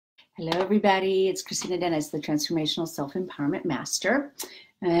Hello, everybody. It's Kristina Dennis, the Transformational Self Empowerment Master.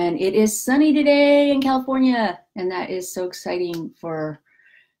 And it is sunny today in California. And that is so exciting for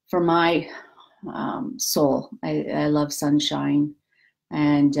my soul. I love sunshine.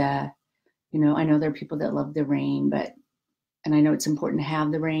 And, you know, I know there are people that love the rain, and I know it's important to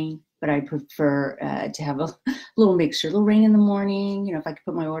have the rain, but I prefer to have a little mixture, a little rain in the morning. You know, if I could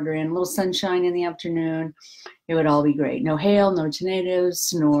put my order in, a little sunshine in the afternoon, it would all be great. No hail, no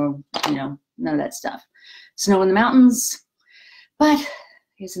tornadoes, nor, you know, none of that stuff. Snow in the mountains, but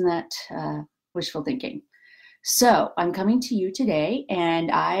isn't that wishful thinking? So I'm coming to you today,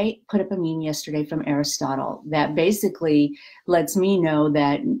 and I put up a meme yesterday from Aristotle that basically lets me know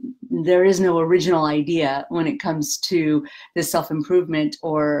that there is no original idea when it comes to the self-improvement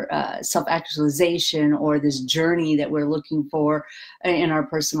or self-actualization or this journey that we're looking for in our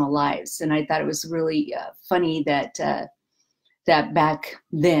personal lives. And I thought it was really funny that that back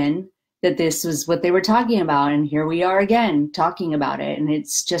then that this was what they were talking about, and here we are again talking about it. And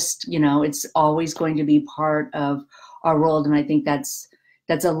it's just, you know, it's always going to be part of our world. And I think that's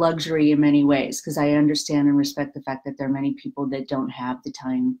a luxury in many ways, because I understand and respect the fact that there are many people that don't have the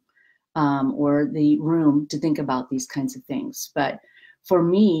time or the room to think about these kinds of things. But for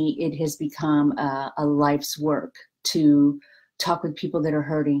me, it has become a life's work to talk with people that are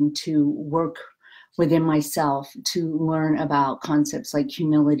hurting, to work within myself, to learn about concepts like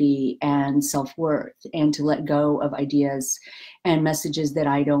humility and self-worth, and to let go of ideas and messages that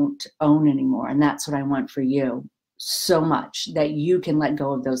I don't own anymore. And that's what I want for you so much, that you can let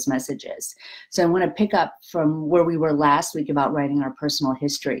go of those messages. So I want to pick up from where we were last week about writing our personal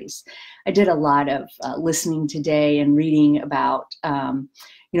histories. I did a lot of listening today and reading about, you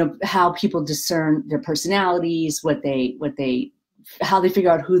know, how people discern their personalities, how they figure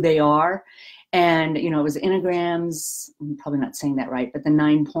out who they are. And, you know, it was enneagrams, I'm probably not saying that right, but the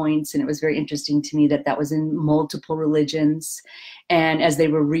 9 points. And it was very interesting to me that that was in multiple religions. And as they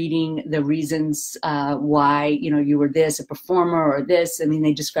were reading the reasons why, you know, you were this, a performer, or this, I mean,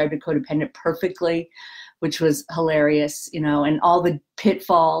 they described a codependent perfectly, which was hilarious, you know, and all the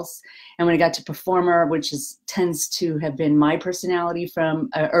pitfalls. And when I got to performer, which tends to have been my personality from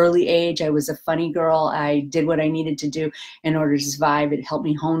an early age, I was a funny girl. I did what I needed to do in order to survive. It helped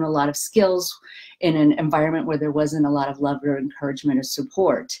me hone a lot of skills in an environment where there wasn't a lot of love or encouragement or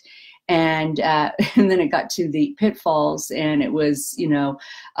support. And then it got to the pitfalls, and it was, you know,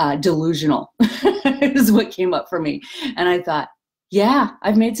 delusional is what came up for me. And I thought, yeah,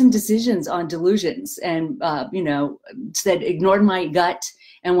 I've made some decisions on delusions, and, you know, ignored my gut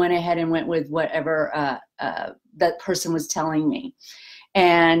and went ahead and went with whatever that person was telling me.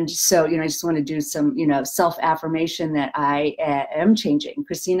 And so, you know, I just want to do some, you know, self-affirmation that I am changing.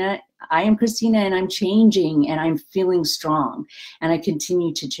 I am Kristina, and I'm changing, and I'm feeling strong, and I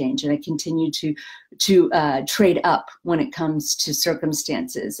continue to change, and I continue to trade up when it comes to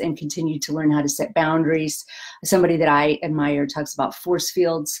circumstances, and continue to learn how to set boundaries. Somebody that I admire talks about force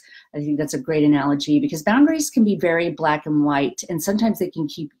fields. I think that's a great analogy, because boundaries can be very black and white, and sometimes they can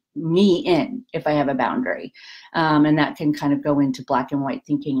keep me in if I have a boundary. And that can kind of go into black and white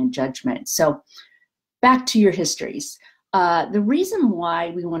thinking and judgment. So back to your histories. The reason why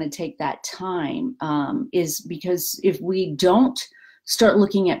we want to take that time is because if we don't start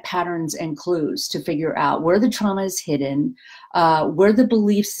looking at patterns and clues to figure out where the trauma is hidden, where the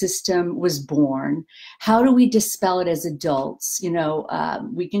belief system was born, how do we dispel it as adults? You know,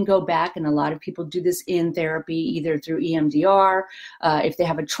 we can go back, and a lot of people do this in therapy, either through EMDR, if they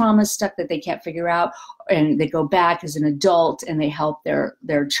have a trauma stuck that they can't figure out, and they go back as an adult and they help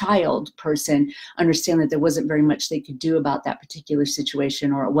their child person understand that there wasn't very much they could do about that particular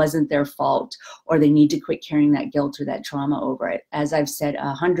situation, or it wasn't their fault, or they need to quit carrying that guilt or that trauma over it. As I've said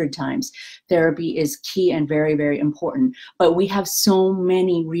 100 times, therapy is key and very, very important. But we have so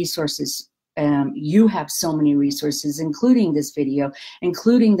many resources. You have so many resources, including this video,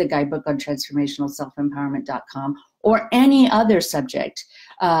 including the guidebook on transformationalselfempowerment.com, or any other subject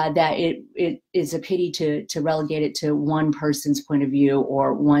that it is a pity to relegate it to one person's point of view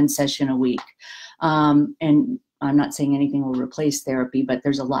or one session a week. And I'm not saying anything will replace therapy, but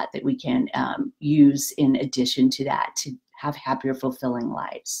there's a lot that we can use in addition to that to have happier, fulfilling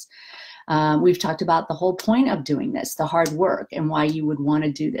lives. We've talked about the whole point of doing this, the hard work, and why you would want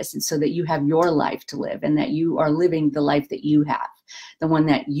to do this, and so that you have your life to live, and that you are living the life that you have, the one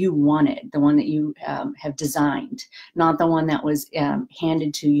that you wanted, the one that you have designed, not the one that was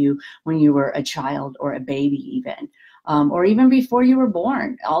handed to you when you were a child or a baby even. Or even before you were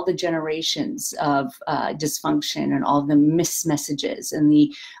born, all the generations of dysfunction and all the missed messages and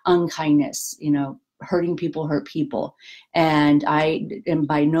the unkindness, you know, hurting people hurt people. And I am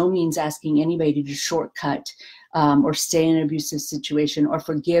by no means asking anybody to just shortcut or stay in an abusive situation or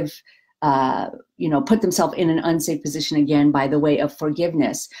forgive, put themselves in an unsafe position again by the way of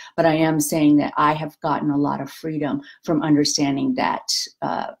forgiveness. But I am saying that I have gotten a lot of freedom from understanding that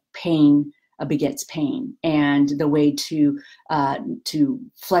pain begets pain, and the way to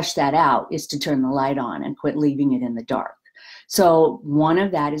flesh that out is to turn the light on and quit leaving it in the dark. So one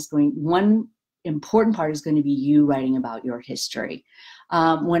important part is going to be you writing about your history.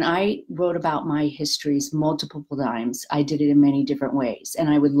 When I wrote about my histories multiple times, I did it in many different ways. And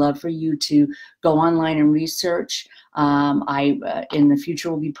I would love for you to go online and research. In the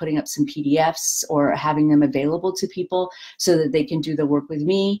future, will be putting up some PDFs or having them available to people so that they can do the work with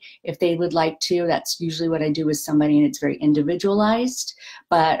me if they would like to. That's usually what I do with somebody, and it's very individualized.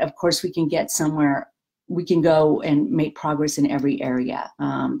 But of course, we can get somewhere. We can go and make progress in every area.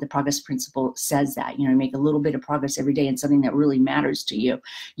 The progress principle says that, make a little bit of progress every day in something that really matters to you.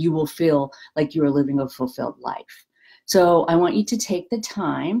 You will feel like you are living a fulfilled life. So I want you to take the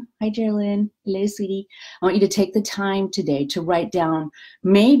time. Hi, Geraldine. Hello, sweetie. I want you to take the time today to write down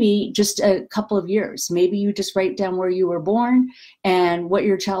maybe just a couple of years. Maybe you just write down where you were born and what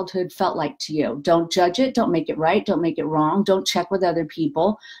your childhood felt like to you. Don't judge it. Don't make it right. Don't make it wrong. Don't check with other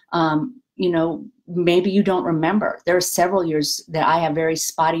people. Maybe you don't remember. There are several years that I have very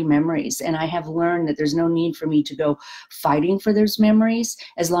spotty memories, and I have learned that there's no need for me to go fighting for those memories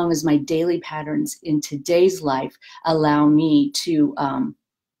as long as my daily patterns in today's life allow me to,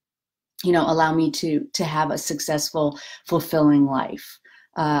 have a successful, fulfilling life.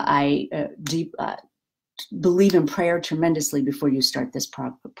 I believe in prayer tremendously before you start this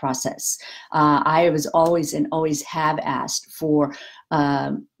process. I was always and always have asked for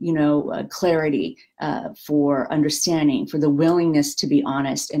clarity, for understanding, for the willingness to be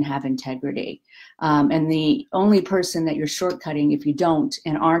honest and have integrity. And the only person that you're shortcutting if you don't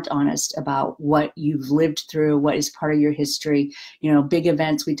and aren't honest about what you've lived through, what is part of your history, big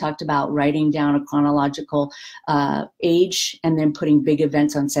events. We talked about writing down a chronological age and then putting big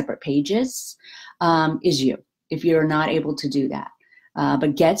events on separate pages. Is you, if you're not able to do that.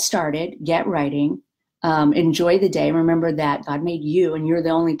 But get started, get writing, enjoy the day. Remember that God made you and you're the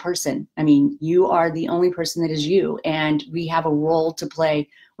only person. I mean, you are the only person that is you, and we have a role to play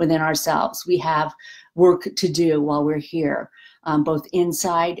within ourselves. We have work to do while we're here, both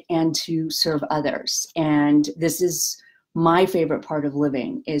inside and to serve others. And this is my favorite part of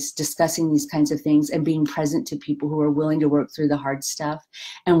living, is discussing these kinds of things and being present to people who are willing to work through the hard stuff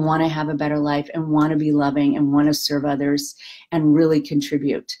and want to have a better life and want to be loving and want to serve others and really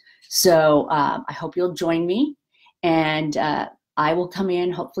contribute. So I hope you'll join me, and I will come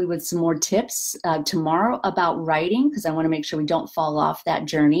in hopefully with some more tips tomorrow about writing, because I want to make sure we don't fall off that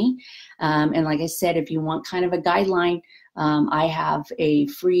journey. And like I said, if you want kind of a guideline, I have a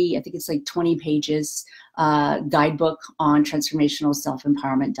free, I think it's like 20 pages guidebook on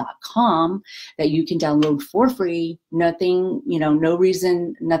transformationalselfempowerment.com that you can download for free. Nothing, no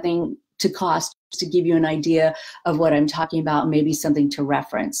reason, nothing to cost, to give you an idea of what I'm talking about, maybe something to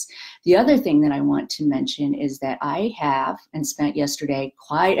reference. The other thing that I want to mention is that I have, and spent yesterday,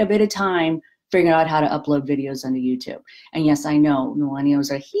 quite a bit of time figuring out how to upload videos onto YouTube. And yes, I know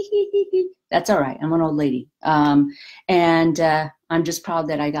millennials are that's all right. I'm an old lady. I'm just proud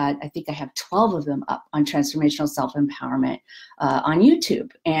that I think I have 12 of them up on Transformational Self Empowerment on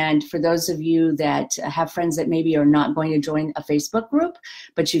YouTube. And for those of you that have friends that maybe are not going to join a Facebook group,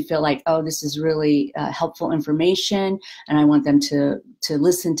 but you feel like, oh, this is really helpful information, and I want them to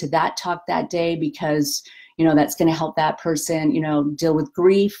listen to that talk that day because that's going to help that person, deal with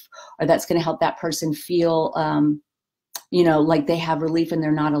grief, or that's going to help that person feel, like they have relief and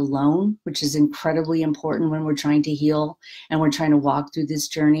they're not alone, which is incredibly important when we're trying to heal and we're trying to walk through this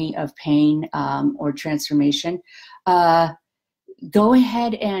journey of pain or transformation. Go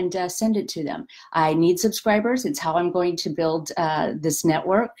ahead and send it to them. I need subscribers. It's how I'm going to build this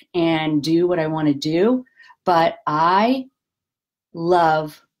network and do what I want to do. But I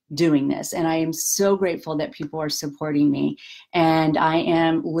love doing this, and I am so grateful that people are supporting me, and I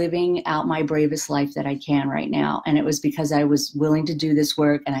am living out my bravest life that I can right now, and it was because I was willing to do this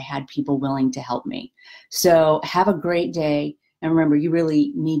work and I had people willing to help me. So have a great day, and remember, you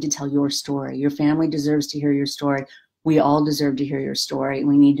really need to tell your story. Your family deserves to hear your story. We all deserve to hear your story, and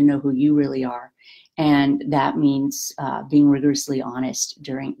we need to know who you really are. And that means being rigorously honest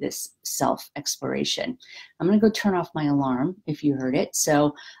during this self-exploration. I'm going to go turn off my alarm if you heard it.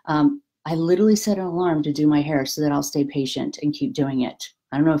 So I literally set an alarm to do my hair so that I'll stay patient and keep doing it.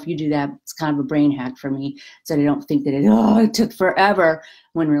 I don't know if you do that. It's kind of a brain hack for me, so I don't think that it took forever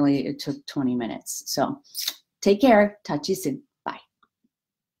when really it took 20 minutes. So take care. Talk to you soon.